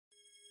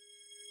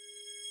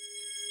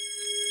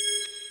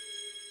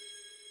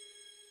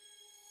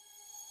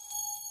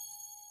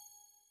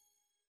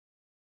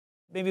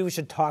Maybe we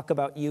should talk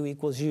about U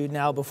equals U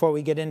now before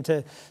we get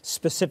into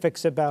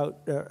specifics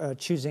about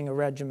choosing a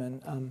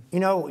regimen. You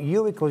know,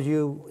 U equals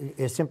U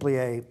is simply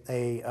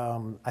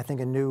I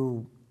think a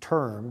new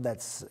term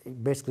that's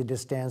basically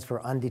just stands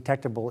for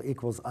undetectable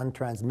equals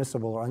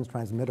untransmissible or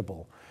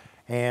untransmittable.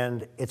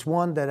 And it's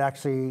one that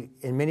actually,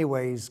 in many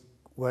ways,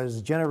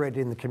 was generated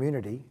in the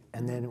community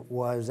and then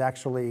was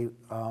actually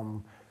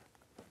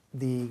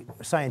the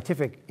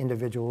scientific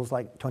individuals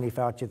like Tony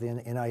Fauci at the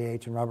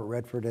NIH and Robert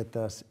Redford at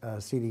the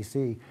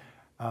CDC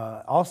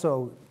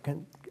also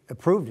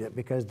approved it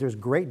because there's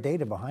great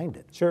data behind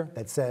it. Sure.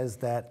 That says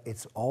that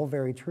it's all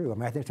very true. I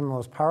mean, I think some of the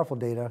most powerful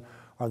data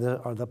are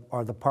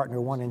the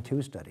partner 1 and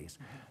 2 studies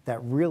that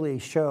really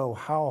show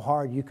how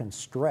hard you can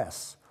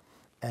stress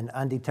an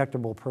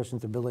undetectable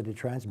person's ability to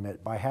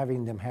transmit by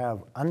having them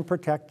have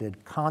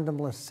unprotected,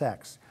 condomless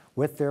sex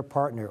with their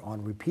partner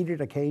on repeated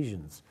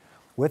occasions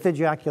with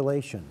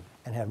ejaculation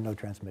and have no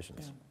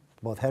transmissions,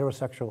 both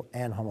heterosexual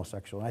and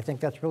homosexual. And I think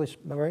that's really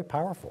very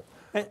powerful.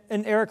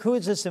 And Eric, who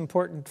is this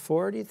important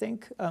for, do you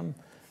think?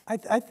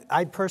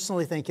 I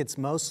personally think it's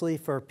mostly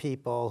for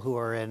people who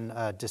are in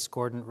a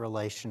discordant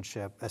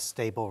relationship, a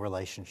stable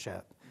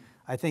relationship.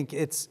 I think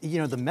it's, you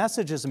know, the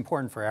message is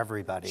important for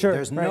everybody. Sure,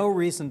 There's no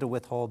reason to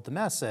withhold the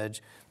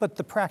message, but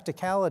the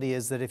practicality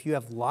is that if you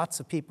have lots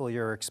of people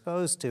you're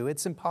exposed to,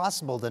 it's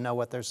impossible to know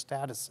what their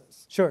status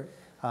is. Sure.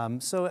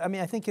 So, I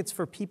mean, I think it's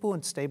for people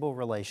in stable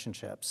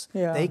relationships.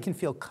 Yeah. They can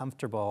feel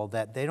comfortable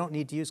that they don't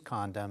need to use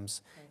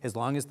condoms as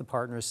long as the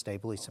partner is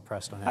stably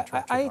suppressed on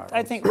antiretrovirals.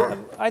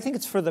 I think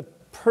it's for the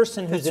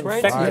person who's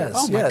infected. Yes,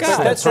 oh my yes,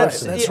 God,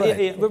 that's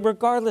right.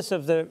 Regardless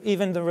of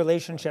even the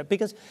relationship,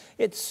 because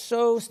it's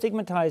so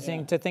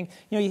stigmatizing to think.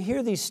 You know, you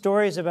hear these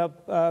stories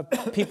about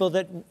people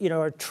that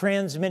are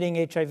transmitting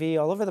HIV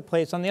all over the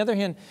place. On the other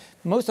hand,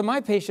 most of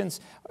my patients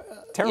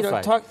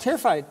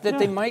terrified that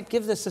they might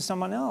give this to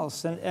someone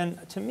else, and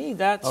to me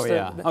that's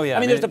I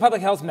mean, there's the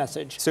public health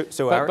message.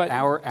 So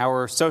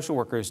our social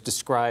workers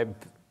describe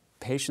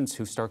patients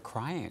who start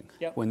crying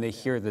when they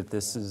hear that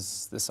this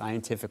is the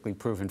scientifically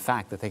proven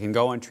fact that they can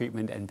go on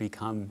treatment and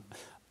become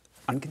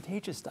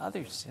uncontagious to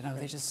others. You know,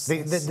 they just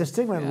the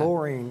stigma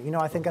lowering. You know,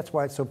 I think that's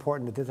why it's so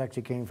important that this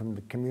actually came from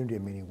the community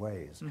in many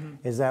ways.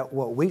 Is that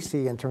what we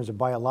see in terms of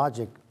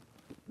biologic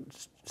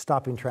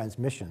stopping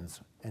transmissions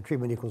and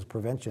treatment equals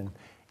prevention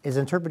is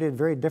interpreted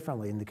very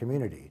differently in the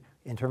community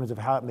in terms of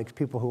how it makes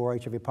people who are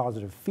HIV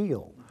positive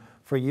feel.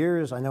 For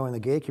years, I know in the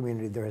gay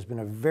community, there has been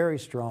a very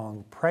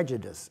strong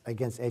prejudice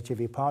against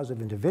HIV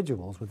positive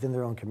individuals within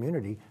their own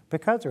community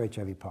because they're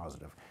HIV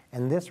positive.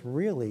 And this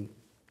really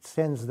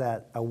sends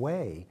that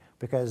away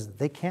because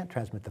they can't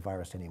transmit the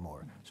virus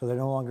anymore. So they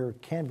no longer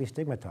can be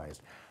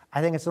stigmatized.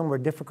 I think it's a little more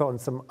difficult in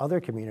some other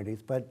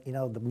communities, but you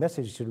know, the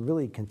message should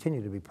really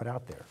continue to be put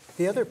out there.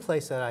 The other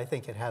place that I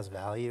think it has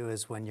value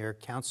is when you're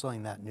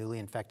counseling that newly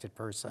infected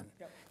person.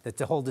 That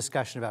the whole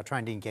discussion about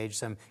trying to engage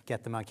them,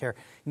 get them on care.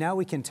 Now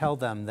we can tell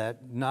them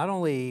that not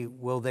only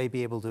will they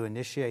be able to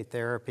initiate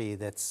therapy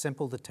that's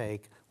simple to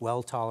take,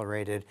 well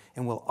tolerated,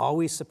 and will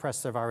always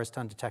suppress their virus to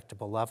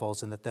undetectable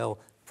levels, and that they'll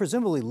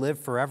presumably live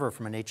forever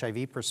from an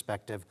HIV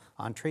perspective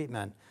on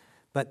treatment,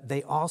 but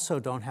they also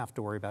don't have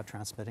to worry about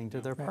transmitting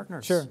to their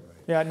partners. Sure.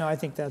 Yeah, no, I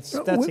think that's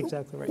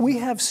exactly right. We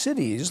have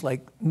cities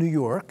like New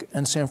York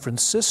and San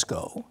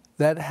Francisco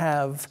that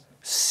have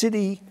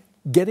city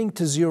getting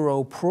to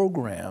zero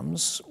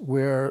programs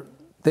where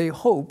they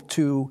hope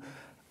to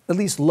at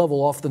least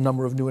level off the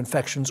number of new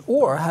infections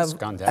or have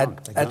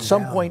at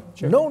some point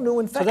no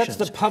new infections. So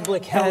that's the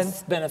public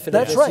health benefit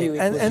of this. That's right.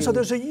 And so U.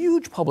 there's a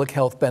huge public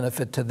health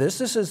benefit to this.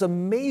 This is a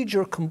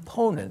major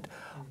component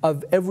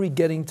of every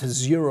getting to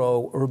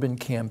zero urban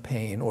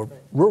campaign or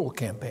rural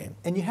campaign.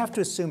 And you have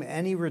to assume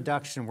any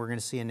reduction we're going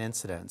to see in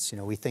incidence. You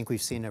know, we think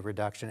we've seen a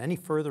reduction. Any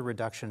further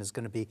reduction is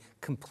going to be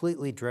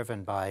completely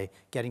driven by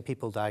getting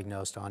people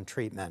diagnosed on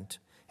treatment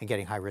and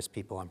getting high-risk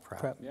people on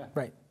PrEP. Yeah.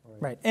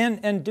 Right.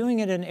 And doing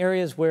it in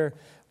areas where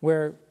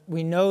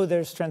we know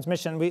there's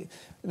transmission.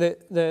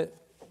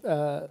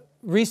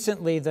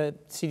 Recently, the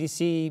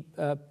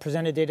CDC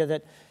presented data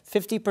that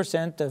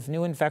 50% of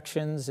new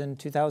infections in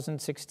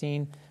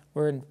 2016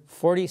 were in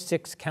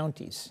 46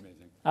 counties.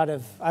 Amazing. Out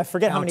of, I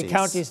forget how many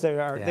counties there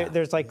are. Yeah.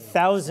 There's like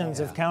thousands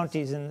of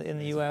counties in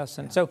the U.S.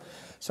 And so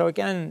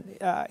again,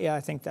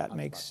 I think that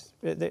makes,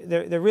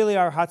 there really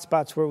are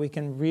hotspots where we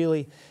can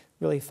really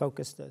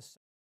focus this.